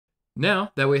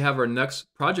Now that we have our Nux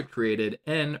project created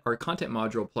and our content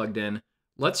module plugged in,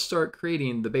 let's start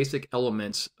creating the basic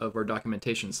elements of our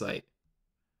documentation site.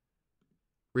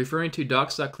 Referring to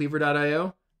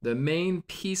docs.cleavr.io, the main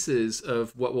pieces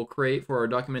of what we'll create for our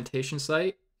documentation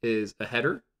site is a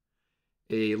header,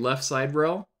 a left side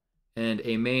rel, and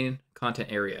a main content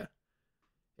area.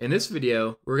 In this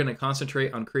video, we're going to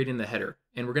concentrate on creating the header,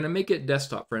 and we're going to make it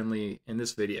desktop friendly in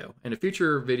this video. In a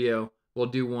future video, we'll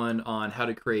do one on how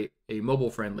to create a mobile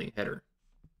friendly header.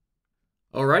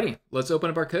 Alrighty, let's open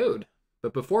up our code.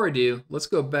 But before I do, let's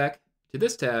go back to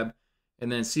this tab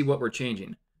and then see what we're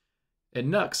changing. In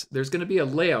Nux, there's going to be a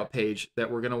layout page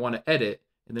that we're going to want to edit,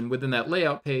 and then within that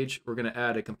layout page, we're going to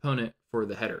add a component for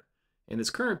the header. In this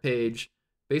current page,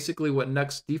 basically what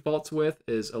Nux defaults with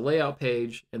is a layout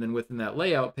page, and then within that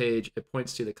layout page, it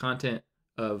points to the content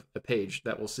of a page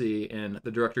that we'll see in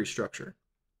the directory structure.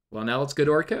 Well, now let's go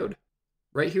to our code.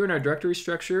 Right here in our directory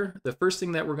structure, the first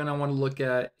thing that we're going to want to look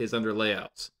at is under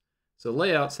layouts. So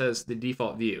layouts has the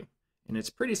default view, and it's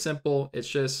pretty simple. It's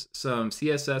just some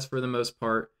CSS for the most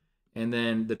part. And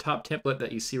then the top template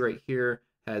that you see right here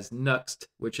has Nuxt,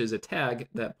 which is a tag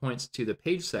that points to the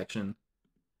page section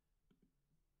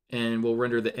and will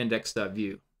render the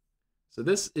index.view. So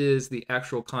this is the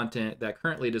actual content that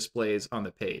currently displays on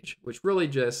the page, which really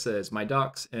just says my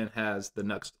docs and has the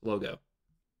Nuxt logo.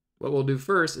 What we'll do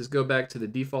first is go back to the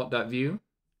default.view,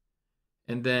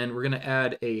 and then we're going to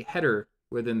add a header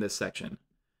within this section.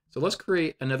 So let's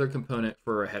create another component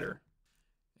for our header,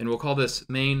 and we'll call this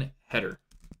main header.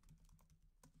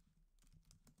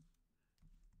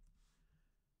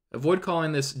 Avoid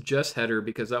calling this just header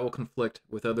because that will conflict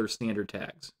with other standard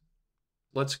tags.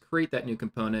 Let's create that new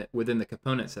component within the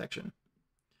component section.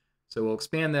 So we'll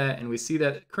expand that, and we see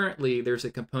that currently there's a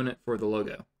component for the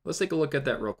logo. Let's take a look at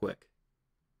that real quick.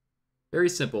 Very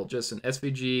simple, just an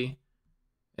SVG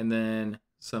and then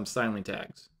some styling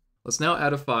tags. Let's now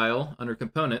add a file under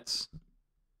components,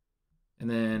 and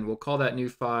then we'll call that new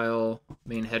file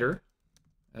main header,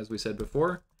 as we said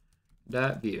before,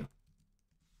 .view.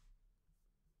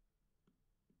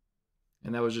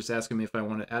 And that was just asking me if I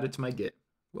want to add it to my Git.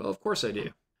 Well, of course I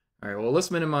do. All right, well,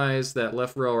 let's minimize that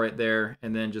left row right there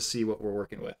and then just see what we're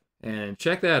working with. And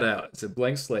check that out. It's a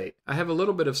blank slate. I have a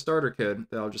little bit of starter code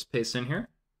that I'll just paste in here.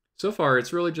 So far,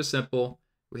 it's really just simple.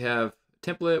 We have a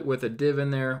template with a div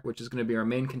in there, which is going to be our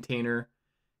main container.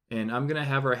 And I'm going to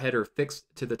have our header fixed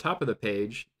to the top of the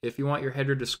page. If you want your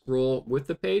header to scroll with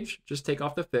the page, just take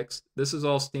off the fix. This is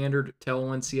all standard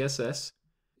Tailwind CSS.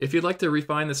 If you'd like to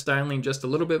refine the styling just a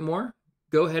little bit more,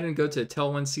 go ahead and go to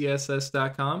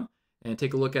tailwindcss.com and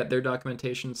take a look at their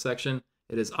documentation section.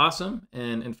 It is awesome,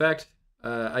 and in fact,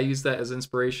 I used that as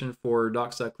inspiration for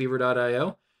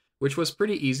docs.cleavr.io, which was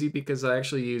pretty easy because I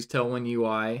actually used Tailwind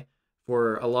UI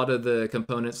for a lot of the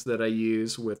components that I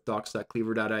use with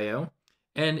docs.cleavr.io.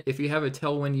 And if you have a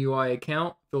Tailwind UI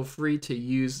account, feel free to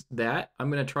use that.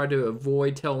 I'm going to try to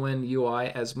avoid Tailwind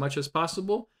UI as much as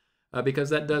possible,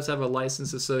 because that does have a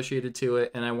license associated to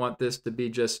it, and I want this to be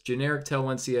just generic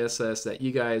Tailwind CSS that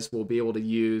you guys will be able to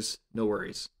use, no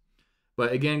worries.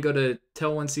 But again, go to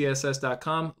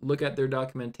tailwindcss.com, look at their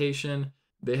documentation.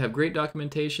 They have great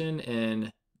documentation,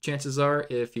 and chances are,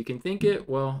 if you can think it,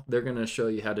 well, they're going to show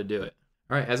you how to do it.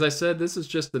 All right, as I said, this is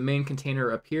just the main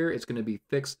container up here. It's going to be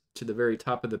fixed to the very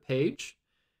top of the page.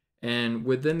 And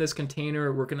within this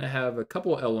container, we're going to have a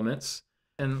couple elements.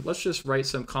 And let's just write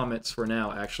some comments for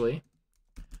now, actually,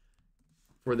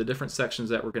 for the different sections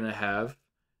that we're going to have.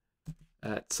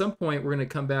 At some point, we're going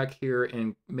to come back here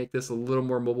and make this a little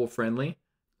more mobile friendly.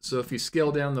 So if you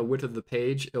scale down the width of the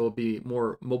page, it will be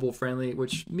more mobile friendly,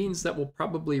 which means that we'll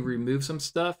probably remove some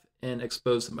stuff and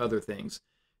expose some other things.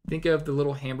 Think of the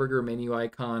little hamburger menu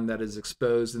icon that is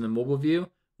exposed in the mobile view.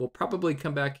 We'll probably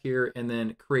come back here and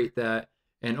then create that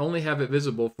and only have it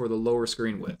visible for the lower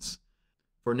screen widths.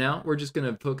 For now, we're just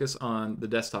going to focus on the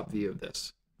desktop view of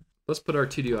this. Let's put our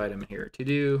to-do item in here.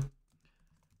 To-do,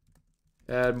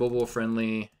 add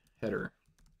mobile-friendly header.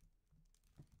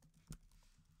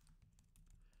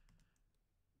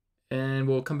 And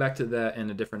we'll come back to that in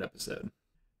a different episode.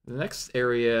 The next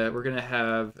area, we're going to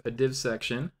have a div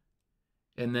section.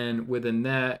 And then within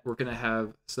that, we're going to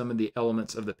have some of the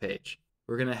elements of the page.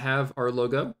 We're going to have our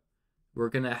logo. We're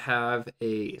going to have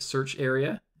a search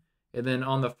area. And then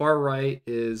on the far right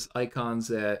is icons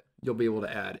that you'll be able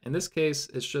to add. In this case,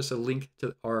 it's just a link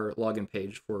to our login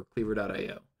page for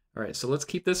Cleavr.io. All right, so let's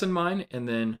keep this in mind and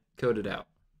then code it out.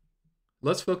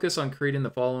 Let's focus on creating the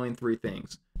following three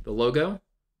things: the logo,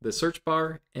 the search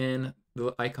bar, and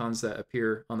the icons that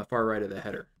appear on the far right of the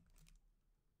header.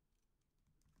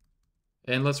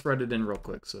 And let's write it in real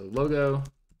quick. So logo,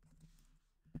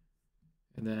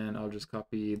 And then I'll just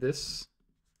copy this,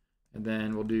 and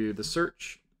then we'll do the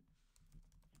search,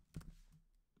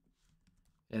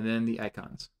 and then the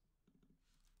icons.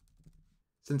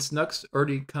 Since Nux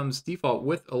already comes default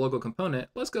with a logo component,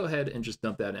 let's go ahead and just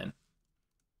dump that in.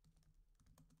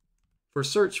 For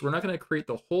search, we're not going to create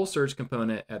the whole search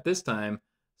component at this time,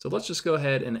 so let's just go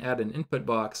ahead and add an input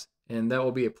box, and that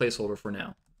will be a placeholder for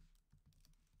now.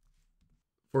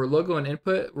 For logo and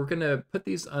input, we're going to put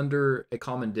these under a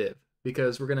common div,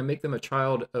 because we're going to make them a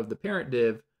child of the parent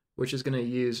div, which is going to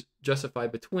use justify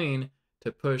between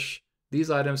to push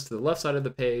these items to the left side of the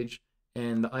page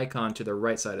and the icon to the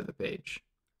right side of the page.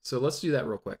 So let's do that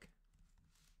real quick.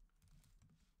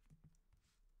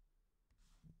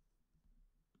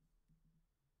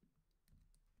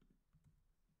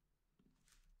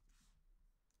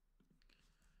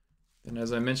 And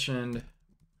as I mentioned,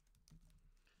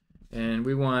 and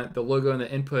we want the logo and the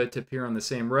input to appear on the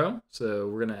same row, so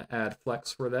we're going to add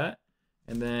flex for that.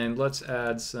 And then let's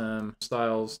add some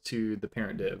styles to the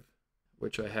parent div,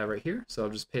 which I have right here. So I'll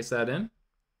just paste that in.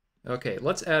 Okay,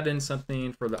 let's add in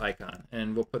something for the icon,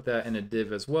 and we'll put that in a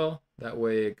div as well. That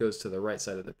way it goes to the right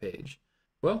side of the page.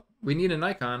 Well, we need an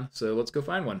icon, so let's go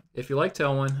find one. If you like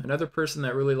Tailwind, another person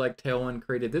that really liked Tailwind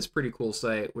created this pretty cool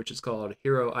site, which is called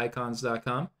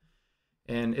heroicons.com.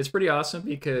 And it's pretty awesome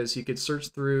because you could search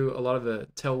through a lot of the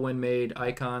Tailwind made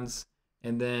icons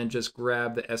and then just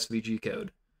grab the SVG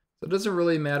code. So it doesn't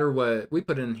really matter what we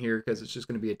put in here because it's just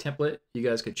going to be a template. You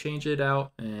guys could change it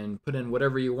out and put in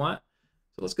whatever you want.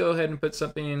 So let's go ahead and put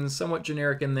something somewhat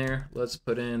generic in there. Let's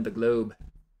put in the globe.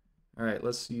 All right,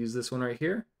 let's use this one right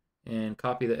here and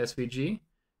copy the SVG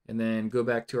and then go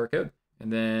back to our code.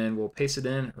 And then we'll paste it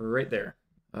in right there.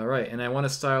 All right, and I want to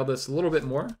style this a little bit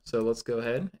more. So let's go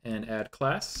ahead and add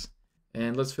class.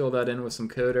 And let's fill that in with some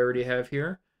code I already have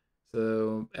here.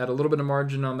 So add a little bit of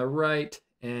margin on the right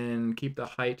and keep the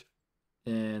height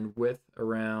and width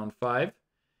around 5.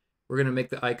 We're going to make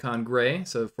the icon gray.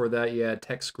 So for that, you add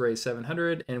text gray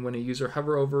 700. And when a user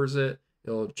hover overs it,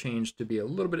 it'll change to be a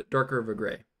little bit darker of a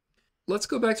gray. Let's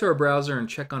go back to our browser and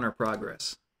check on our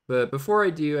progress. But before I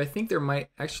do, I think there might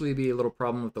actually be a little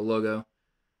problem with the logo.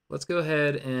 Let's go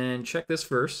ahead and check this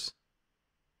first.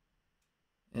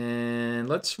 And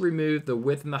let's remove the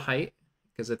width and the height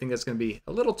because I think that's going to be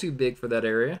a little too big for that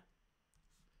area.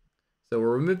 So we'll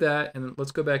remove that and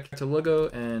let's go back to logo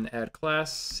and add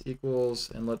class equals,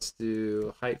 and let's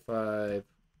do height 5,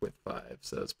 width 5.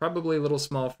 So it's probably a little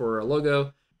small for a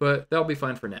logo, but that'll be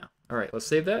fine for now. All right, let's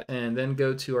save that and then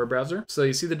go to our browser. So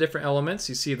you see the different elements.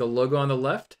 You see the logo on the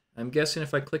left. I'm guessing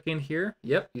if I click in here,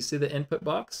 yep, you see the input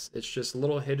box. It's just a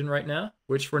little hidden right now,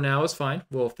 which for now is fine.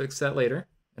 We'll fix that later.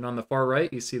 And on the far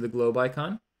right, you see the globe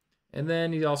icon. And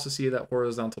then you also see that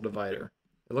horizontal divider.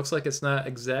 It looks like it's not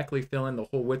exactly filling the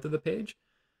whole width of the page.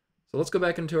 So let's go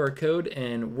back into our code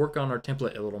and work on our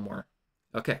template a little more.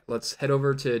 Okay, let's head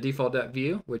over to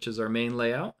default.view, which is our main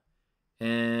layout.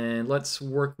 And let's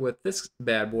work with this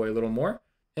bad boy a little more.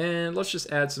 And let's just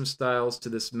add some styles to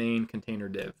this main container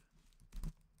div.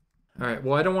 All right,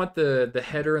 well, I don't want the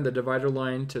header and the divider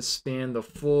line to span the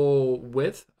full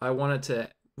width. I want it to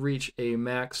reach a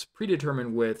max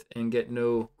predetermined width and get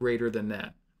no greater than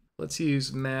that. Let's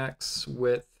use max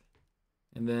width,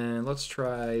 and then let's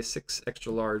try 6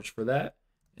 extra large for that.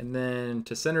 And then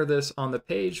to center this on the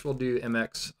page, we'll do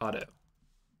MX auto.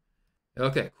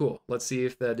 Okay, cool. Let's see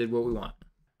if that did what we want.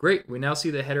 Great, we now see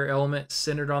the header element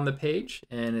centered on the page,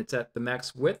 and it's at the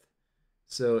max width.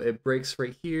 So it breaks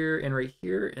right here,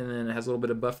 and then it has a little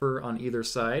bit of buffer on either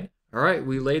side. All right,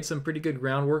 we laid some pretty good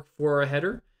groundwork for our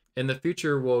header. In the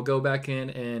future, we'll go back in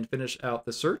and finish out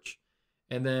the search.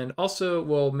 And then also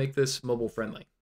we'll make this mobile friendly.